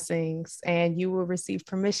and blessings, and you will receive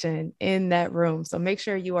permission in that room. So make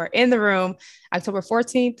sure you are in the room October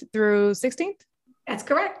 14th through 16th. That's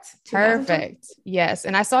correct. Perfect. Yes.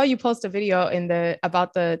 And I saw you post a video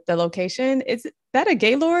about the location. Is that a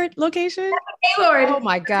Gaylord location? Gaylord. Oh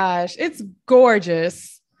my gosh. It's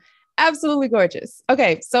gorgeous. Absolutely gorgeous.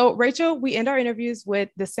 Okay, so Rachel, we end our interviews with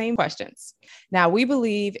the same questions. Now, we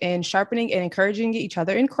believe in sharpening and encouraging each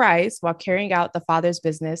other in Christ while carrying out the Father's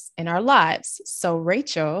business in our lives. So,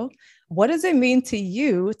 Rachel, what does it mean to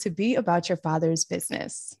you to be about your Father's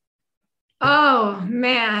business? Oh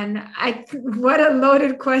man, what a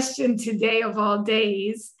loaded question today of all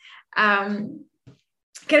days. Can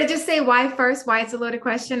I just say why first? Why it's a loaded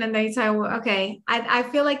question, and then you say, well, okay. I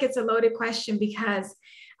feel like it's a loaded question because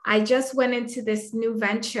I just went into this new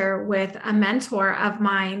venture with a mentor of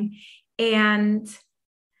mine, and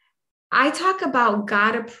I talk about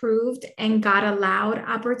God approved and God allowed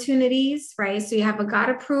opportunities, right? So you have a God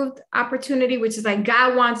approved opportunity, which is like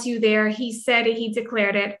God wants you there. He said it, He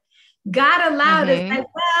declared it. God allowed is like,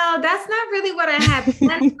 well, that's not really what I have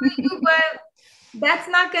planned for you, but that's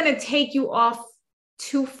not going to take you off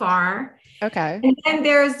too far. Okay. And then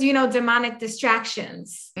there's, demonic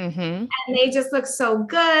distractions, and they just look so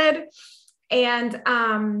good. And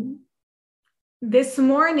this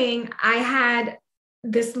morning I had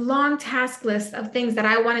this long task list of things that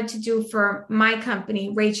I wanted to do for my company,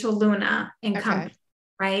 Rachel Luna and Company,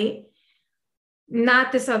 right?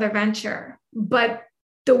 Not this other venture, but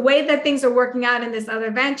the way that things are working out in this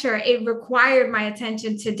other venture, it required my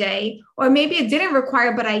attention today, or maybe it didn't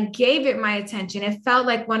require, but I gave it my attention. It felt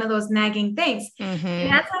like one of those nagging things.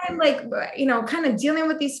 And that's why I'm like, kind of dealing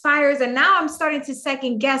with these fires. And now I'm starting to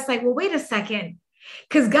second guess, like, well, wait a second.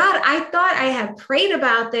 Because God, I thought I had prayed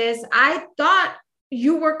about this. I thought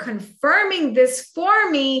you were confirming this for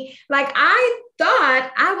me. Like I thought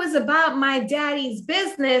I was about my daddy's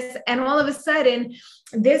business. And all of a sudden,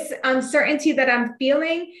 this uncertainty that I'm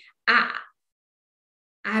feeling, I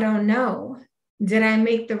don't know. Did I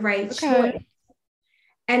make the right choice?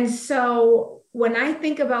 And so when I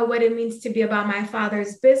think about what it means to be about my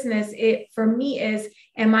Father's business, it for me is,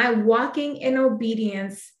 am I walking in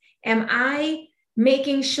obedience? Am I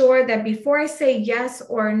making sure that before I say yes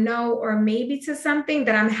or no or maybe to something,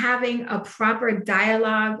 that I'm having a proper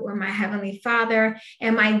dialogue with my Heavenly Father?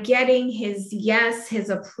 Am I getting His yes, His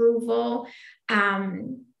approval? I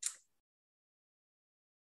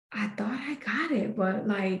thought I got it, but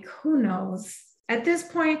like, who knows? At this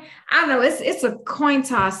point, I don't know. It's a coin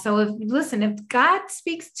toss. So if God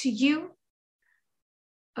speaks to you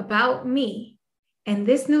about me and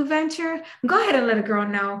this new venture, go ahead and let a girl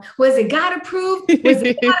know. Was it God approved? Was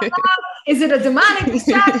it God allowed? Is it a demonic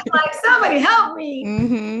distraction? Like, somebody help me.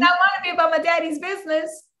 I want to be about my daddy's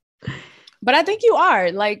business. But I think you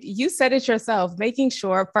are, like you said it yourself, making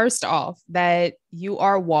sure first off that you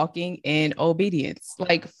are walking in obedience,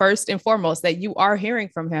 like first and foremost, that you are hearing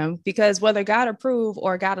from Him, because whether God approved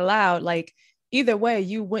or God allowed, like either way,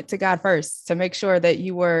 you went to God first to make sure that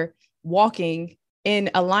you were walking in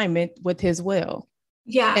alignment with His will.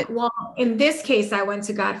 Yeah. Well, in this case, I went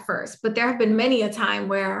to God first, but there have been many a time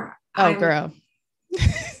where I'm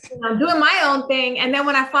doing my own thing. And then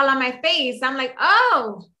when I fall on my face, I'm like,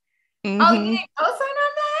 oh, you didn't co-sign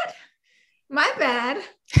on that? My bad.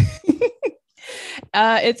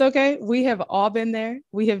 It's okay. We have all been there.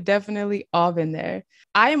 We have definitely all been there.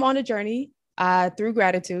 I am on a journey through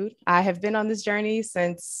gratitude. I have been on this journey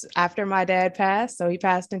since after my dad passed. So he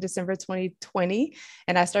passed in December 2020.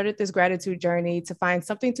 And I started this gratitude journey to find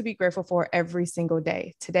something to be grateful for every single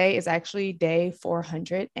day. Today is actually day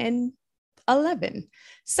 411.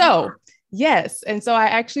 So yes. And so I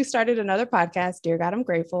actually started another podcast, Dear God, I'm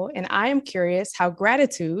Grateful. And I am curious how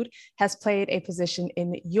gratitude has played a position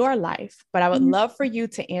in your life. But I would love for you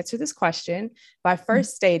to answer this question by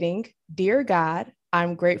first stating, Dear God,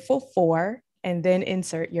 I'm grateful for, and then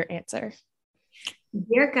insert your answer.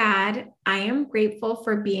 Dear God, I am grateful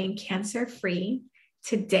for being cancer-free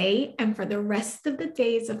today and for the rest of the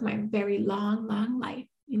days of my very long, long life.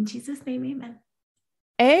 In Jesus' name, amen.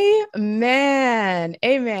 Amen.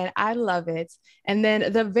 Amen. I love it. And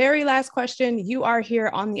then the very last question, you are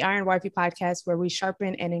here on the Iron Wifey podcast, where we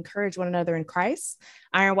sharpen and encourage one another in Christ.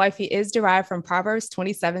 Iron Wifey is derived from Proverbs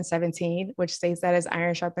 27:17, which states that as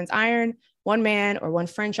iron sharpens iron, one man or one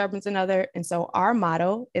friend sharpens another. And so our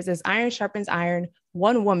motto is, as iron sharpens iron,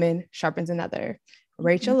 one woman sharpens another.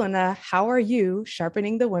 Rachel Luna, how are you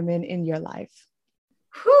sharpening the women in your life?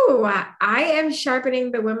 I am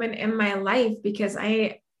sharpening the women in my life because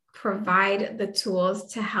I provide the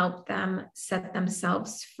tools to help them set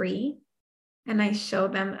themselves free. And I show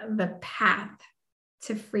them the path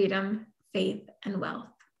to freedom, faith, and wealth.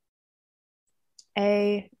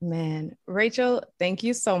 Amen. Rachel, thank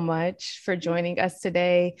you so much for joining us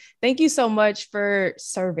today. Thank you so much for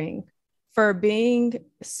serving, for being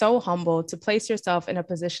so humble to place yourself in a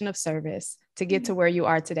position of service to get to where you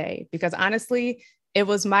are today. Because honestly, it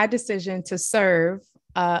was my decision to serve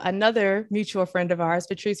another mutual friend of ours,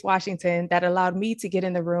 Patrice Washington, that allowed me to get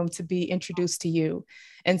in the room to be introduced to you.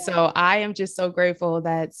 And so I am just so grateful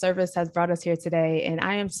that service has brought us here today. And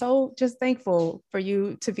I am so just thankful for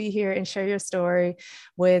you to be here and share your story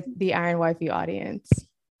with the Iron Wifey audience.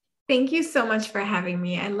 Thank you so much for having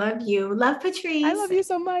me. I love you. Love Patrice. I love you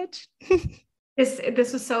so much.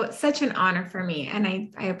 This was such an honor for me. And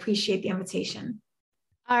I appreciate the invitation.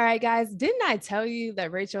 All right, guys, didn't I tell you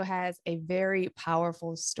that Rachel has a very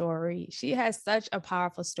powerful story? She has such a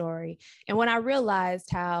powerful story. And when I realized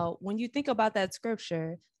how, when you think about that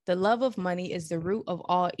scripture, the love of money is the root of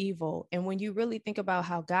all evil. And when you really think about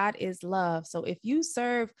how God is love, so if you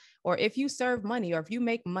serve money, or if you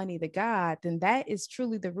make money the God, then that is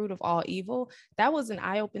truly the root of all evil. That was an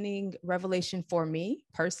eye-opening revelation for me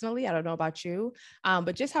personally. I don't know about you,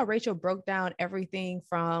 but just how Rachel broke down everything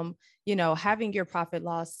from, having your profit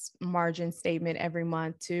loss margin statement every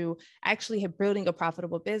month to actually building a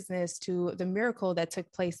profitable business, to the miracle that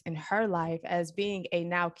took place in her life as being a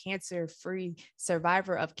now cancer-free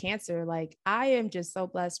survivor of cancer. Like, I am just so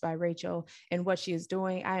blessed by Rachel and what she is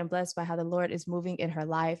doing. I am blessed by how the Lord is moving in her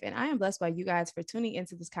life. And I am blessed by you guys for tuning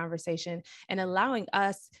into this conversation and allowing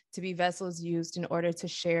us to be vessels used in order to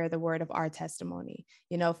share the word of our testimony.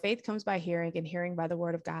 Faith comes by hearing, and hearing by the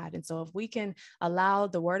word of God. And so if we can allow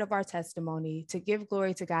the word of our testimony to give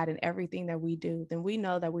glory to God in everything that we do, then we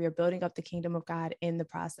know that we are building up the kingdom of God in the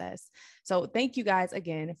process. So thank you guys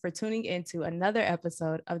again for tuning into another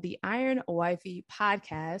episode of the Iron Wifey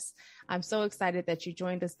podcast. I'm so excited that you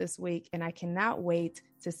joined us this week, and I cannot wait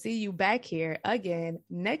to see you back here again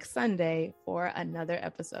next Sunday for another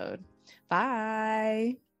episode.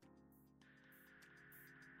 Bye.